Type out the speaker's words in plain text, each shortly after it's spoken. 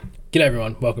G'day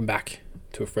everyone, welcome back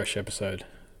to a fresh episode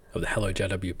of the Hello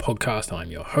JW podcast.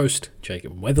 I'm your host,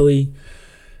 Jacob Weatherly.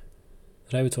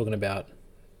 Today we're talking about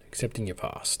accepting your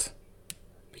past,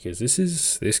 because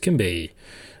this can be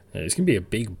a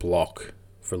big block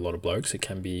for a lot of blokes. It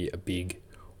can be a big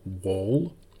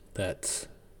wall that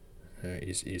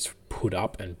is put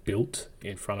up and built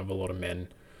in front of a lot of men.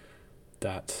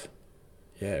 That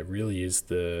it really is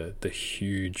the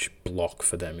huge block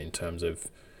for them in terms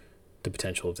of the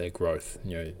potential of their growth.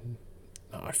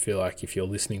 I feel like if you're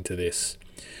listening to this,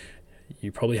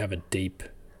 you probably have a deep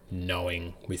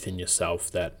knowing within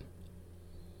yourself that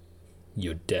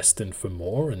you're destined for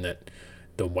more, and that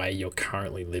the way you're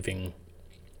currently living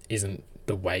isn't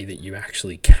the way that you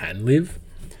actually can live.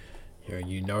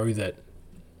 You know that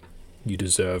you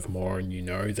deserve more, and you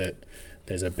know that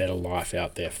there's a better life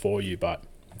out there for you, but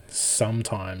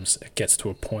sometimes it gets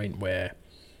to a point where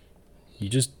you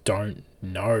just don't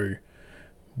know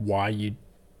why you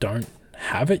don't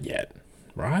have it yet,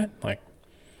 right? Like,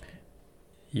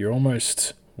 you're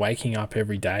almost waking up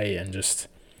every day and just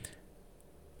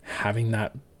having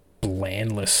that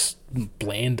blandness, and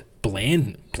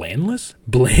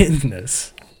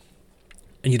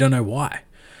you don't know why.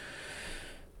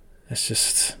 It's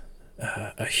just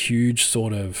a huge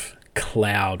sort of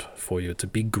cloud for you. It's a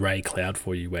big grey cloud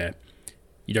for you where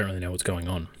you don't really know what's going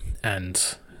on.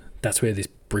 And that's where this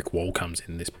brick wall comes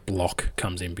in, this block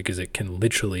comes in, because it can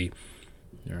literally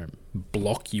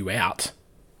block you out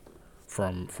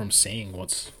from seeing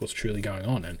what's truly going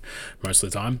on. And most of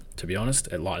the time, to be honest,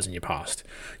 it lies in your past.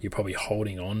 You're probably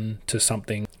holding on to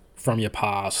something from your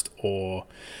past, or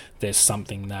there's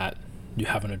something that you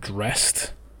haven't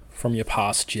addressed from your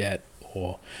past yet,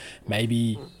 or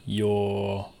maybe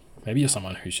you're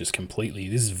someone who's just completely,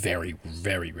 this is very,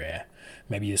 very rare,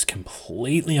 maybe you're just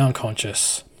completely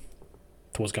unconscious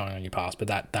to what's going on in your past, but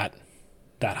that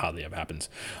hardly ever happens.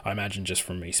 I imagine just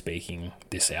from me speaking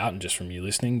this out and just from you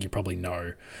listening, you probably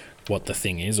know what the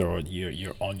thing is, or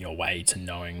you're on your way to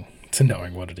knowing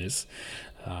what it is,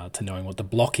 to knowing what the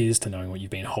block is, to knowing what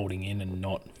you've been holding in and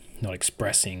not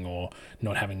expressing, or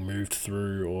not having moved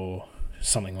through, or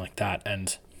something like that.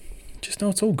 And just know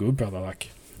it's all good, brother. Like,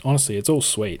 honestly, it's all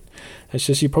sweet. It's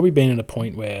just you've probably been at a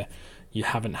point where you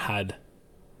haven't had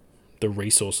the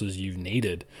resources you've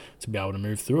needed to be able to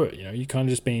move through it. You kind of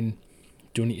just been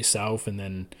doing it yourself, and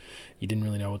then you didn't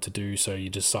really know what to do, so you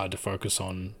decided to focus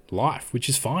on life, which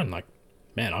is fine. Like,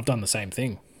 man, I've done the same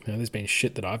thing. There's been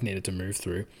shit that I've needed to move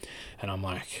through, and I'm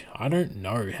like, I don't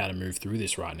know how to move through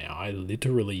this right now. I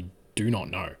literally do not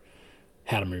know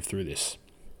how to move through this.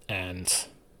 And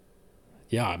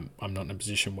yeah, I'm not in a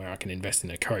position where I can invest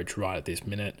in a coach right at this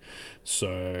minute.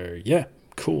 So yeah,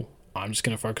 cool. I'm just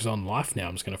going to focus on life now.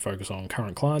 I'm just going to focus on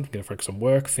current clients. I'm going to focus on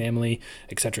work, family,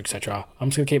 etc., etc.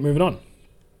 I'm just going to keep moving on.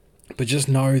 But just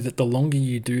know that the longer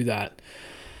you do that,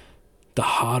 the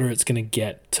harder it's going to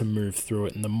get to move through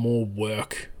it, and the more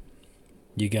work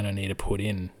you're going to need to put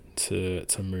in to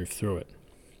move through it.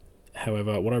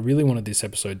 However, what I really wanted this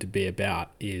episode to be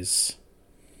about is,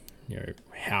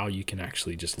 how you can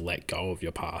actually just let go of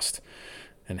your past,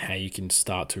 and how you can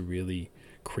start to really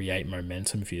create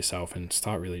momentum for yourself and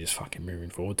start really just fucking moving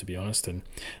forward, to be honest, and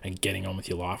getting on with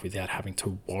your life without having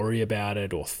to worry about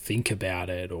it or think about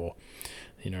it, or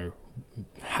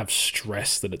have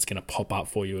stress that it's going to pop up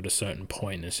for you at a certain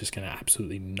point and it's just going to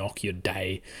absolutely knock your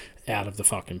day out of the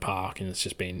fucking park, and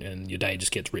and your day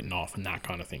just gets written off and that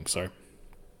kind of thing. So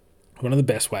one of the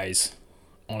best ways,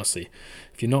 honestly,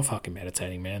 if you're not fucking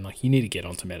meditating, man, like, you need to get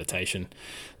onto meditation.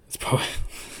 It's probably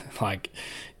like,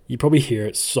 you probably hear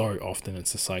it so often.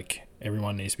 It's just like,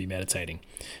 everyone needs to be meditating.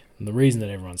 And the reason that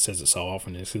everyone says it so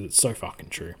often is because it's so fucking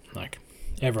true. Like,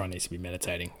 everyone needs to be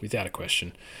meditating without a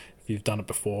question. If you've done it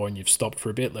before and you've stopped for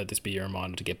a bit, let this be your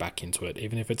reminder to get back into it,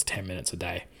 even if it's 10 minutes a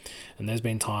day. And there's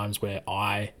been times where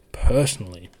I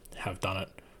personally have done it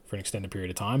for an extended period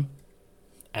of time,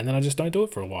 and then I just don't do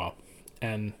it for a while.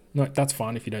 And no, that's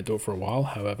fine if you don't do it for a while.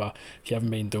 However, if you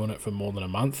haven't been doing it for more than a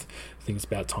month, I think it's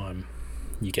about time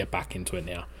you get back into it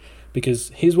now. Because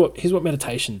here's what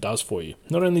meditation does for you.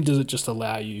 Not only does it just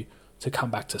allow you to come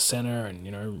back to center and,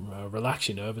 relax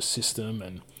your nervous system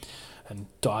and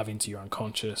dive into your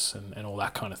unconscious and all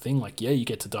that kind of thing. Like, yeah, you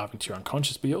get to dive into your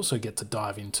unconscious, but you also get to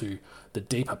dive into the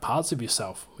deeper parts of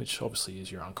yourself, which obviously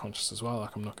is your unconscious as well.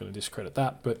 Like, I'm not going to discredit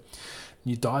that, but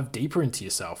you dive deeper into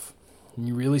yourself and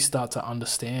you really start to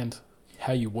understand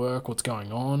how you work, what's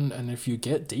going on. And if you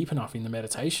get deep enough in the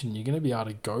meditation, you're going to be able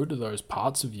to go to those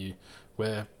parts of you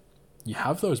where you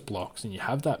have those blocks and you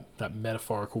have that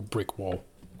metaphorical brick wall.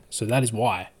 So that is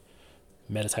why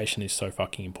meditation is so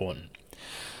fucking important.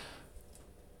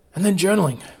 And then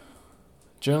journaling.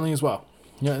 Journaling as well.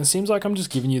 It seems like I'm just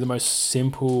giving you the most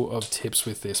simple of tips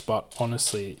with this, but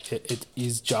honestly, it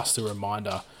is just a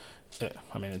reminder.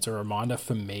 It's a reminder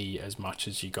for me as much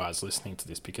as you guys listening to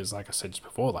this, because like I said just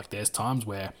before, like there's times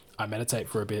where I meditate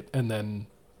for a bit and then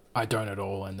I don't at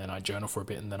all, and then I journal for a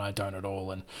bit and then I don't at all,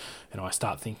 and I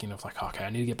start thinking of like, okay, I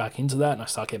need to get back into that, and I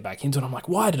start getting back into it. I'm like,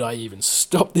 why did I even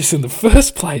stop this in the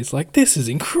first place? Like, this is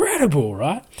incredible,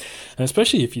 right? And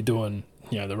especially if you're doing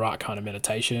the right kind of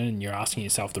meditation and you're asking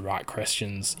yourself the right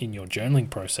questions in your journaling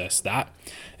process, that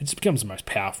it just becomes the most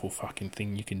powerful fucking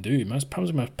thing you can do. It becomes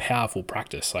the most powerful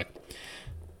practice.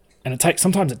 And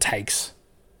sometimes it takes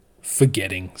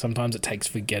forgetting. Sometimes it takes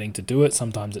forgetting to do it.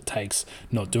 Sometimes it takes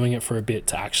not doing it for a bit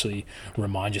to actually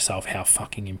remind yourself how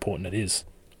fucking important it is.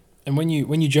 And when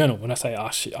you journal, when I say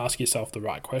ask yourself the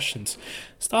right questions,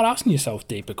 start asking yourself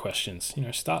deeper questions.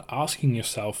 Start asking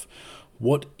yourself,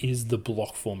 what is the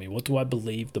block for me? What do I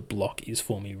believe the block is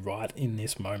for me right in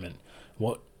this moment?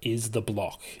 What is the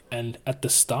block? And at the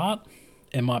start,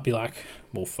 it might be like,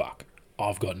 well, fuck,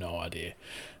 I've got no idea.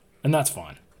 And that's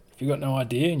fine. If you've got no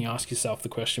idea and you ask yourself the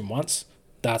question once,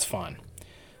 that's fine.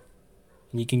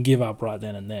 And you can give up right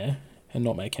then and there and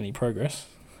not make any progress.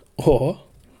 Or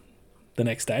the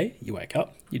next day, you wake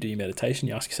up, you do your meditation,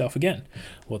 you ask yourself again,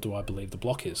 what do I believe the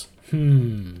block is?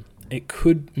 It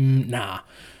could, nah.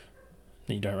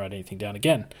 Then you don't write anything down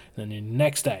again. And then the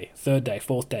next day, third day,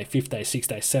 fourth day, fifth day, sixth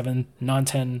day, 7, 9,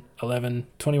 10, 11,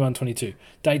 21, 22.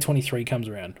 Day 23 comes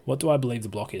around. What do I believe the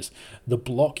block is? The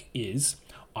block is,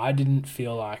 I didn't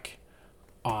feel like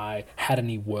I had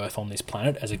any worth on this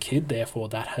planet as a kid. Therefore,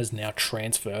 that has now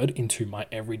transferred into my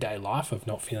everyday life of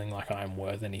not feeling like I am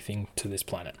worth anything to this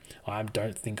planet. I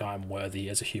don't think I'm worthy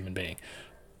as a human being.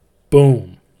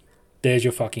 Boom. There's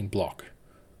your fucking block.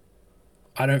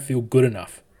 I don't feel good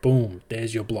enough. Boom,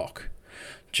 there's your block.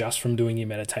 Just from doing your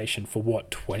meditation for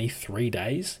 23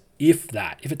 days? If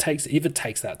it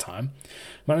takes that time.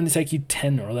 It might only take you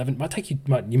 10 or 11.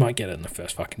 You might get it in the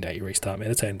first fucking day you restart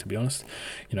meditating, to be honest.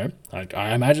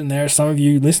 I imagine there are some of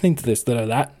you listening to this that are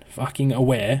that fucking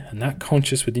aware and that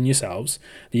conscious within yourselves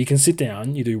that you can sit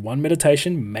down, you do one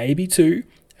meditation, maybe two,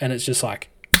 and it's just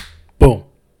like, boom,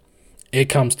 it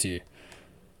comes to you.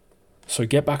 So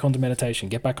get back onto meditation,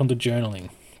 get back onto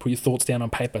journaling. Put your thoughts down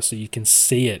on paper so you can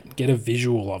see it, get a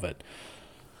visual of it.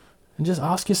 And just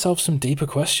ask yourself some deeper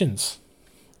questions.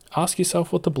 Ask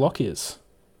yourself what the block is.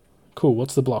 Cool,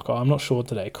 what's the block? Oh, I'm not sure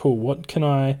today. Cool, what can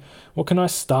I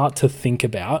start to think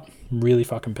about? Really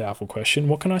fucking powerful question.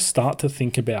 What can I start to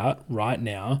think about right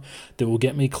now that will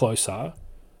get me closer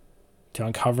to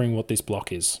uncovering what this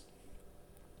block is?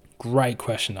 Great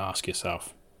question to ask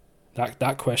yourself.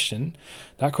 That question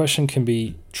can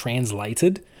be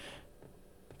translated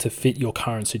to fit your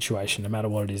current situation, no matter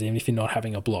what it is, even if you're not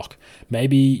having a block.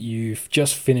 Maybe you've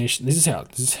just finished, this is how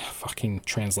fucking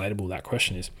translatable that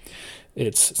question is.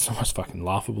 It's almost fucking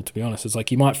laughable, to be honest. It's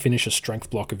like you might finish a strength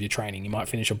block of your training. You might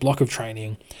finish a block of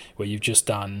training where you've just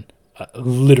done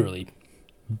literally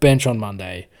bench on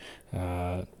Monday,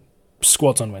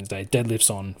 squats on Wednesday,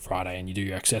 deadlifts on Friday, and you do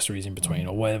your accessories in between,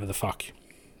 or whatever the fuck.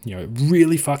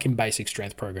 Really fucking basic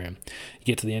strength program. You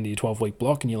get to the end of your 12-week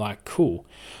block and you're like, cool,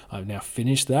 I've now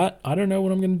finished that. I don't know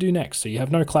what I'm going to do next. So you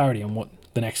have no clarity on what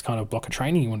the next kind of block of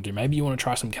training you want to do. Maybe you want to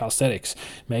try some calisthenics.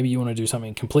 Maybe you want to do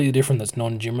something completely different that's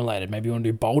non-gym related. Maybe you want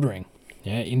to do bouldering.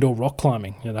 Indoor rock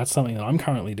climbing. That's something that I'm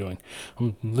currently doing.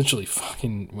 I'm literally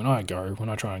fucking, when I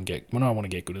want to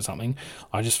get good at something,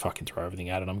 I just fucking throw everything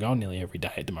at it. I'm going nearly every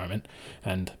day at the moment.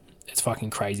 And it's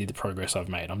fucking crazy the progress I've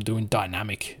made. I'm doing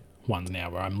dynamic ones now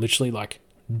where I'm literally like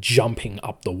jumping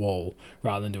up the wall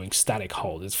rather than doing static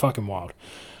hold. It's fucking wild.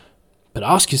 But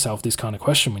ask yourself this kind of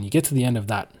question when you get to the end of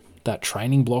that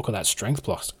training block or that strength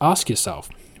block. Ask yourself,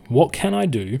 what can I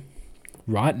do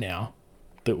right now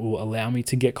that will allow me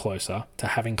to get closer to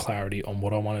having clarity on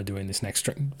what I want to do in this next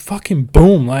strength? Fucking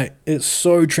boom. Like, it's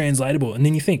so translatable. And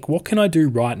then you think, what can I do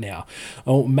right now?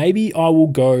 Oh, maybe I will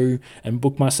go and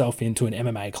book myself into an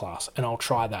MMA class and I'll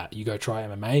try that. You go try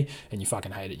MMA and you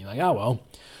fucking hate it. You're like, oh, well,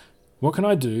 what can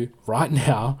I do right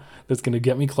now that's going to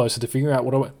get me closer to figure out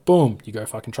what I want? Boom. You go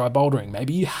fucking try bouldering.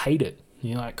 Maybe you hate it.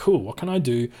 You're like, cool, what can I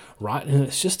do right? And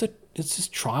it's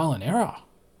just trial and error.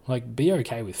 Like, be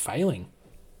okay with failing.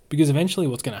 Because eventually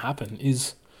what's going to happen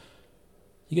is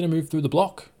you're going to move through the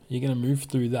block. You're going to move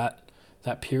through that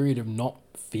period of not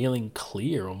feeling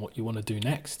clear on what you want to do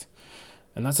next.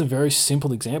 And that's a very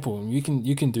simple example. And you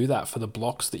can do that for the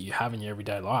blocks that you have in your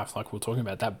everyday life. Like we're talking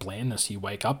about, that blandness you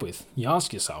wake up with. You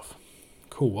ask yourself,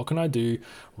 cool, what can I do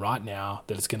right now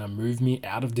that is going to move me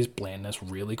out of this blandness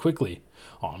really quickly?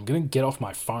 Oh, I'm going to get off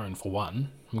my phone for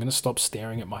one. I'm going to stop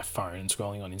staring at my phone and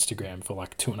scrolling on Instagram for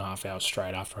like 2.5 hours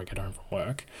straight after I get home from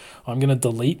work. I'm going to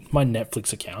delete my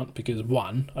Netflix account because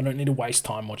one, I don't need to waste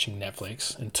time watching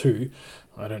Netflix, and two,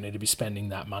 I don't need to be spending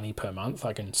that money per month.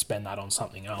 I can spend that on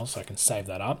something else. I can save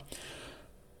that up.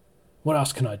 What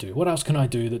else can I do? What else can I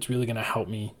do that's really going to help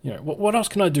me? What else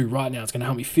can I do right now that's going to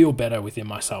help me feel better within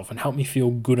myself and help me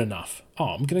feel good enough? Oh,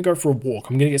 I'm going to go for a walk.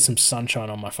 I'm going to get some sunshine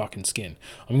on my fucking skin.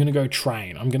 I'm going to go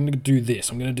train. I'm going to do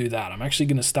this. I'm going to do that. I'm actually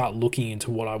going to start looking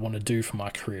into what I want to do for my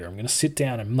career. I'm going to sit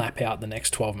down and map out the next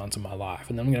 12 months of my life.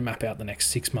 And then I'm going to map out the next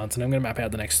 6 months. And then I'm going to map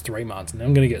out the next 3 months. And then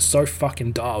I'm going to get so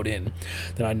fucking dialed in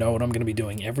that I know what I'm going to be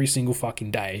doing every single fucking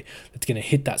day that's going to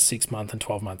hit that 6-month and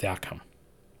 12-month outcome.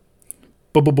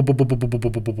 Boom, boom, boom, boom, boom, boom, boom,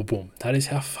 boom, boom, boom, boom. That is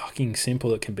how fucking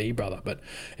simple it can be, brother. But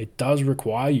it does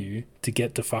require you to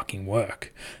get to fucking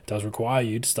work. It does require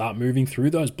you to start moving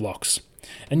through those blocks.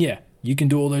 And yeah, you can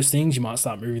do all those things. You might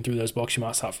start moving through those blocks. You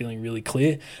might start feeling really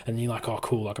clear. And then you're like, oh,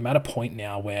 cool. Like I'm at a point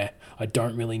now where I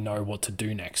don't really know what to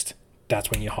do next.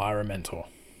 That's when you hire a mentor.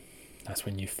 That's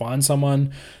when you find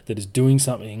someone that is doing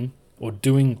something or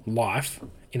doing life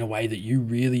in a way that you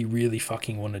really, really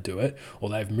fucking want to do it, or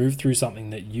they've moved through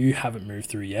something that you haven't moved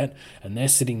through yet, and they're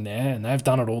sitting there and they've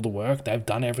done it all the work, they've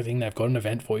done everything, they've got an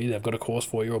event for you, they've got a course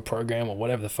for you, or a program, or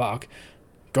whatever the fuck.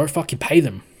 Go fucking pay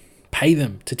them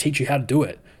to teach you how to do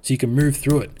it so you can move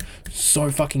through it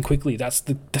so fucking quickly. That's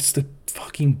the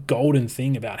fucking golden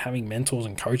thing about having mentors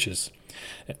and coaches.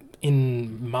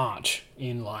 In March,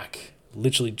 in like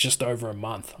literally just over a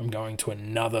month, I'm going to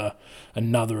another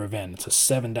event. It's a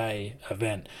 7-day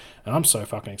event, and I'm so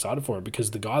fucking excited for it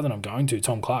because the guy that I'm going to,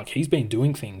 Tom Clark, he's been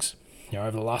doing things,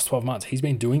 over the last 12 months. He's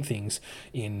been doing things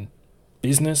in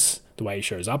business, the way he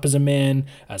shows up as a man,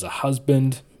 as a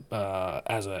husband,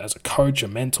 as a coach, a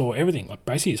mentor, everything. Like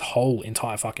basically his whole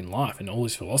entire fucking life and all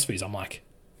his philosophies. I'm like,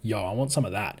 yo, I want some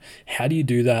of that. How do you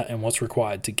do that, and what's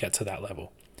required to get to that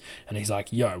level? And he's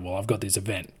like, yo, well, I've got this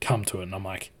event, come to it. And I'm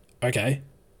like, okay.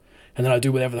 And then I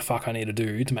do whatever the fuck I need to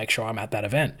do to make sure I'm at that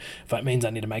event. If that means I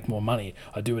need to make more money,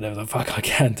 I do whatever the fuck I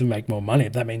can to make more money.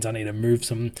 If that means I need to move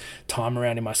some time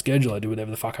around in my schedule, I do whatever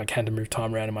the fuck I can to move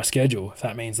time around in my schedule. If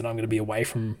that means that I'm going to be away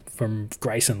from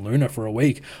Grace and Luna for a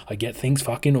week, I get things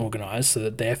fucking organized so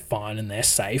that they're fine and they're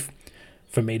safe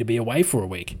for me to be away for a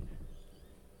week.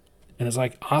 And it's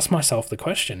like, ask myself the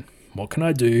question, what can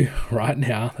I do right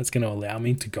now that's going to allow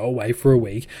me to go away for a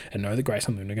week and know that Grace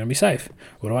and Luna are going to be safe?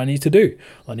 What do I need to do?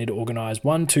 I need to organize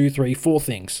 1, 2, 3, 4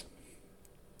 things.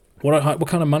 What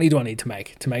kind of money do I need to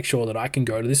make sure that I can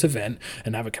go to this event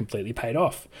and have it completely paid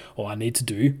off? Or I need to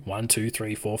do 1, 2,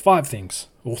 3, 4, 5 things,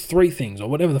 or 3 things, or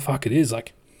whatever the fuck it is.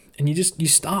 Like, and you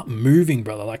start moving,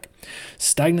 brother. Like,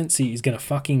 stagnancy is going to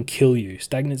fucking kill you.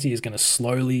 Stagnancy is going to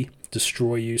slowly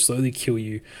destroy you, slowly kill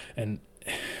you, and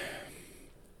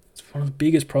one of the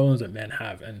biggest problems that men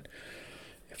have. And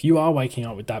if you are waking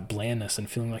up with that blandness and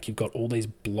feeling like you've got all these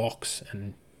blocks,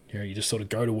 and you just sort of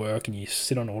go to work and you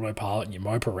sit on autopilot and you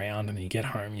mope around, and then you get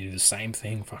home, you do the same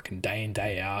thing fucking day in,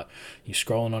 day out. You're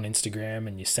scrolling on Instagram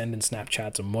and you're sending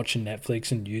Snapchats and watching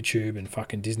Netflix and YouTube and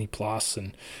fucking Disney Plus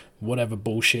and whatever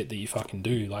bullshit that you fucking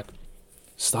do. Like,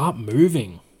 start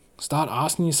moving. Start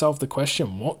asking yourself the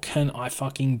question, what can I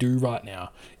fucking do right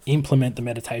now? Implement the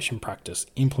meditation practice.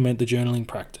 Implement the journaling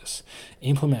practice.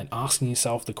 Implement asking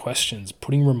yourself the questions,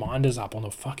 putting reminders up on the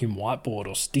fucking whiteboard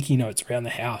or sticky notes around the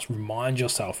house. Remind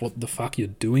yourself what the fuck you're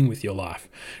doing with your life.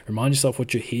 Remind yourself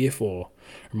what you're here for.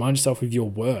 Remind yourself of your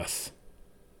worth.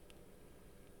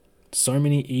 So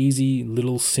many easy,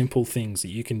 little, simple things that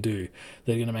you can do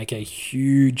that are going to make a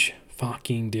huge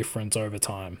fucking difference over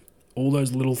time. All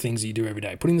those little things that you do every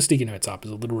day. Putting the sticky notes up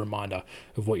is a little reminder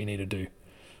of what you need to do,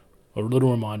 or a little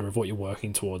reminder of what you're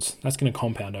working towards. That's going to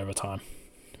compound over time.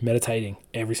 Meditating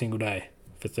every single day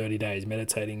for 30 days.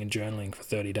 Meditating and journaling for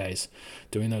 30 days.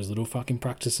 Doing those little fucking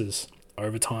practices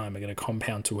over time are going to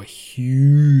compound to a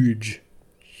huge,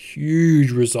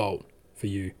 huge result for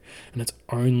you. And it's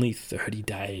only 30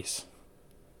 days.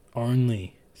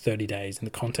 Only 30 days. In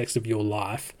the context of your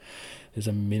life, is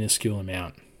a minuscule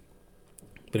amount.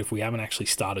 But if we haven't actually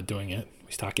started doing it,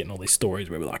 we start getting all these stories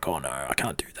where we're like, oh no, I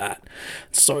can't do that.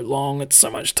 It's so long, it's so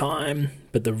much time.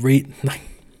 But the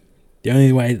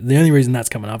only reason that's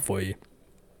coming up for you,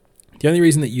 the only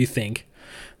reason that you think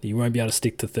that you won't be able to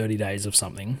stick to 30 days of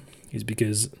something is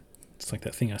because it's like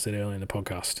that thing I said earlier in the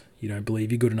podcast. You don't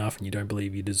believe you're good enough and you don't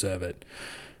believe you deserve it.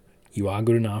 You are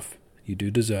good enough. You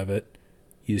do deserve it.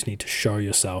 You just need to show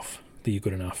yourself that you're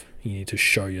good enough. You need to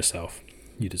show yourself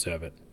you deserve it.